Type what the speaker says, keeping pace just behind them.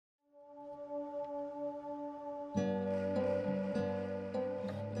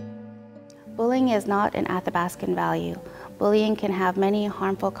Bullying is not an Athabascan value. Bullying can have many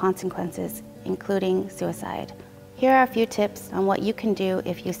harmful consequences, including suicide. Here are a few tips on what you can do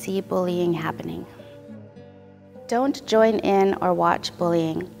if you see bullying happening. Don't join in or watch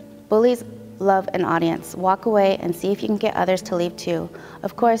bullying. Bullies love an audience. Walk away and see if you can get others to leave too.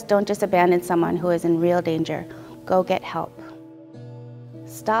 Of course, don't just abandon someone who is in real danger. Go get help.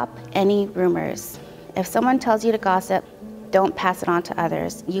 Stop any rumors. If someone tells you to gossip, don't pass it on to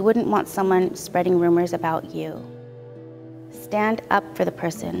others. You wouldn't want someone spreading rumors about you. Stand up for the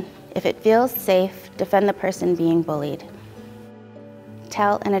person. If it feels safe, defend the person being bullied.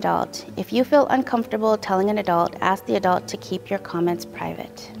 Tell an adult. If you feel uncomfortable telling an adult, ask the adult to keep your comments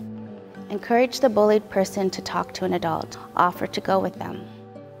private. Encourage the bullied person to talk to an adult. Offer to go with them.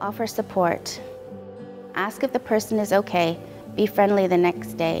 Offer support. Ask if the person is okay. Be friendly the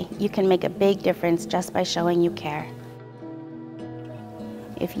next day. You can make a big difference just by showing you care.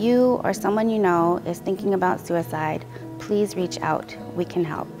 If you or someone you know is thinking about suicide, please reach out. We can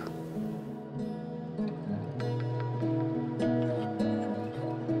help.